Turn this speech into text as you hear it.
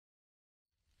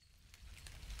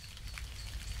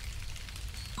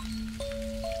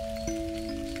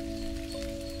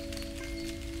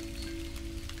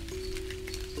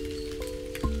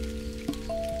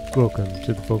Welcome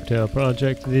to the Folktale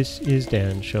Project. This is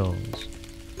Dan Scholes.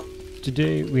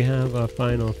 Today we have our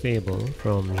final fable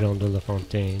from Jean de La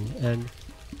Fontaine, and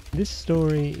this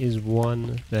story is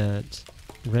one that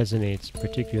resonates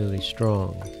particularly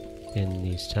strong in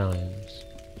these times.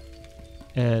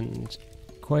 And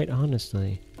quite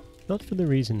honestly, not for the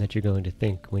reason that you're going to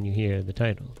think when you hear the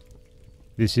title.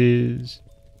 This is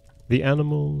The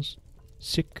Animals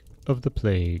Sick of the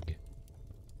Plague.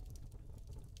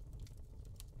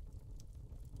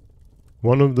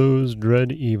 One of those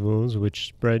dread evils which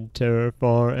spread terror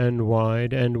far and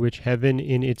wide, and which heaven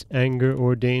in its anger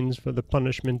ordains for the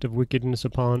punishment of wickedness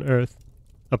upon earth,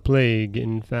 a plague,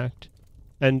 in fact,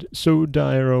 and so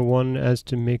dire a one as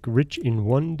to make rich in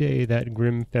one day that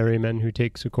grim ferryman who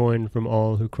takes a coin from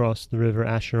all who cross the river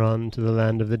Acheron to the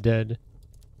land of the dead.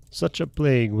 Such a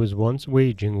plague was once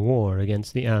waging war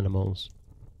against the animals.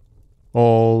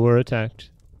 All were attacked,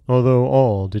 although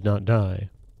all did not die.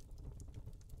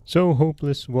 So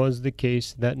hopeless was the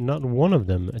case that not one of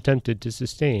them attempted to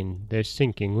sustain their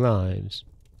sinking lives.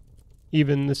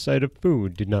 Even the sight of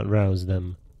food did not rouse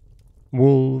them.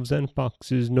 Wolves and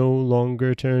foxes no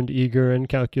longer turned eager and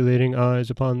calculating eyes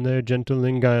upon their gentle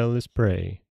and guileless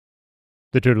prey.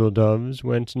 The turtle-doves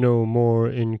went no more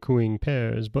in cooing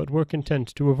pairs, but were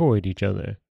content to avoid each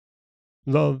other.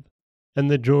 Love,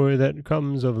 and the joy that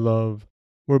comes of love,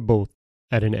 were both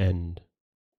at an end.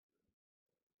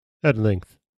 At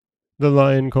length, the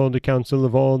lion called a council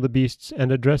of all the beasts,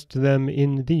 and addressed them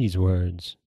in these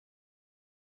words.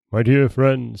 My dear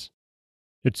friends,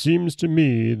 it seems to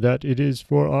me that it is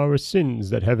for our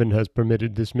sins that heaven has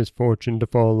permitted this misfortune to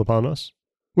fall upon us.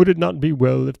 Would it not be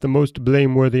well if the most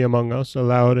blameworthy among us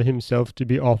allowed himself to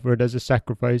be offered as a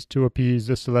sacrifice to appease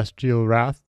the celestial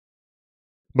wrath?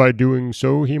 By doing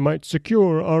so he might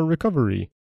secure our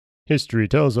recovery. History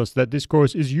tells us that this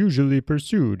course is usually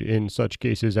pursued in such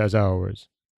cases as ours.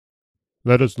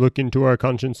 Let us look into our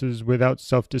consciences without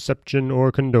self-deception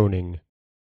or condoning.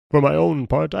 For my own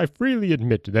part, I freely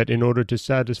admit that in order to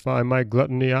satisfy my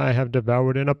gluttony I have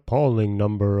devoured an appalling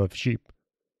number of sheep.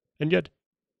 And yet,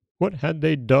 what had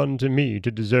they done to me to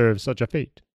deserve such a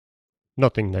fate?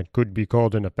 Nothing that could be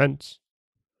called an offense.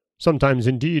 Sometimes,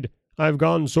 indeed, I have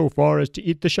gone so far as to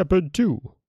eat the shepherd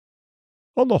too.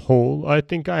 On the whole, I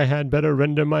think I had better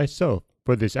render myself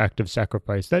for this act of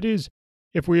sacrifice, that is,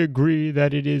 if we agree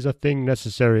that it is a thing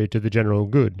necessary to the general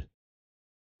good.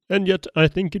 And yet I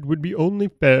think it would be only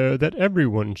fair that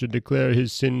everyone should declare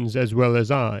his sins as well as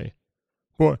I,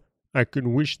 for I could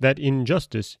wish that in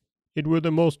justice it were the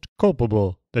most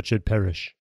culpable that should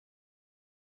perish.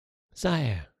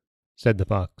 Sire, said the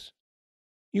fox,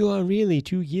 you are really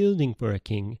too yielding for a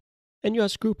king, and your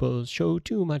scruples show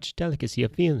too much delicacy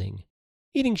of feeling.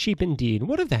 Eating sheep indeed,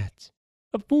 what of that?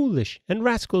 A foolish and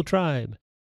rascal tribe.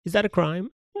 Is that a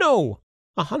crime? No!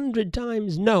 100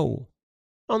 times no!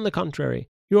 On the contrary,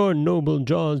 your noble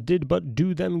jaws did but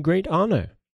do them great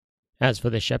honor. As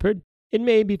for the shepherd, it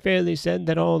may be fairly said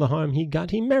that all the harm he got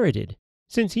he merited,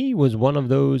 since he was one of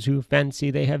those who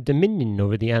fancy they have dominion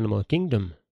over the animal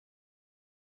kingdom.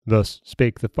 Thus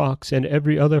spake the fox, and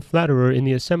every other flatterer in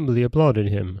the assembly applauded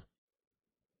him.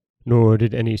 Nor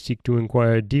did any seek to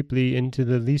inquire deeply into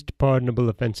the least pardonable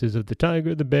offenses of the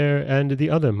tiger, the bear, and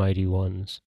the other mighty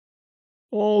ones.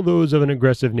 All those of an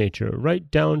aggressive nature,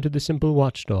 right down to the simple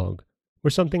watchdog, were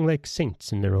something like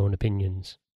saints in their own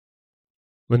opinions.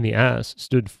 When the ass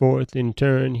stood forth in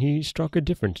turn, he struck a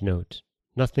different note,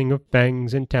 nothing of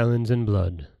fangs and talons and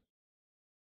blood.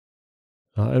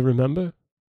 I remember,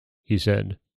 he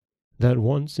said, that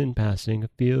once in passing a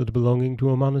field belonging to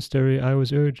a monastery I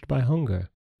was urged by hunger,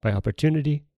 by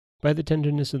opportunity, by the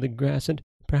tenderness of the grass, and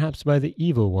perhaps by the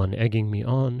evil one egging me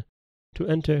on, to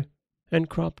enter and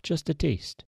crop just a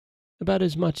taste, about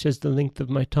as much as the length of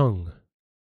my tongue.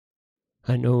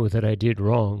 I know that I did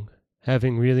wrong,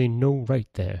 having really no right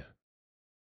there.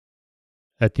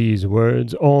 At these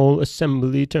words all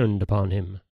assembly turned upon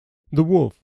him. The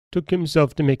wolf took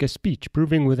himself to make a speech,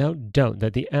 proving without doubt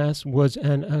that the ass was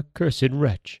an accursed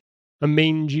wretch, a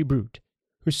mangy brute,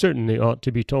 who certainly ought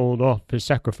to be told off for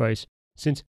sacrifice,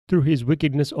 since through his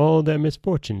wickedness all their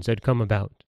misfortunes had come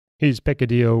about. His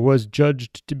peccadillo was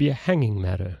judged to be a hanging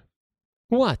matter.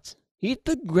 What? Eat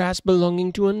the grass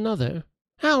belonging to another?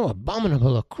 How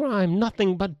abominable a crime!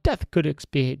 Nothing but death could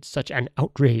expiate such an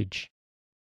outrage.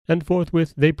 And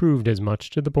forthwith they proved as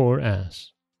much to the poor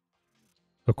ass.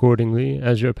 Accordingly,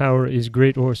 as your power is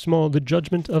great or small, the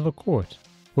judgment of a court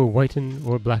will whiten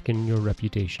or blacken your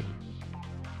reputation.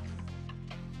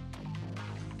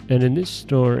 And in this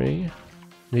story,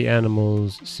 The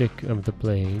Animals Sick of the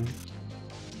Plague,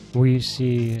 we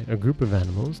see a group of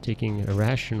animals taking a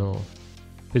rational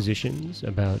positions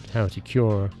about how to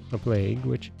cure a plague,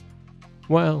 which,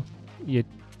 while it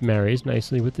marries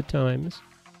nicely with the times,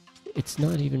 it's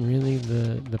not even really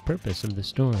the purpose of the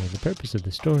story. The purpose of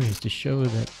the story is to show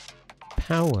that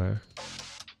power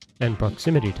and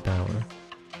proximity to power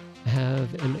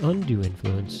have an undue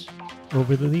influence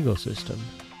over the legal system,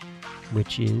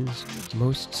 which is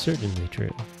most certainly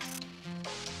true.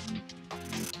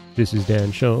 This is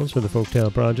Dan Schulz for the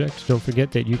Folktale Project. Don't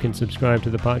forget that you can subscribe to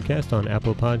the podcast on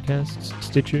Apple Podcasts,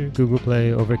 Stitcher, Google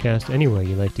Play, Overcast, anywhere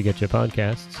you like to get your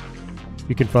podcasts.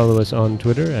 You can follow us on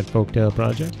Twitter at Folktale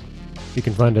Project. You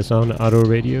can find us on Auto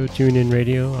Radio, TuneIn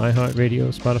Radio,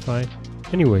 iHeartRadio, Spotify,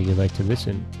 anywhere you like to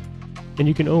listen. And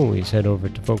you can always head over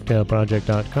to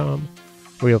folktaleproject.com,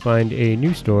 where you'll find a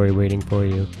new story waiting for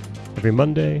you every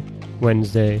Monday,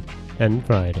 Wednesday, and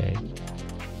Friday.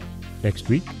 Next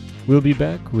week, we'll be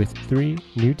back with 3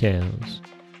 new tales.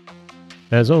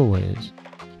 As always,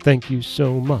 thank you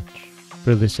so much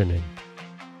for listening.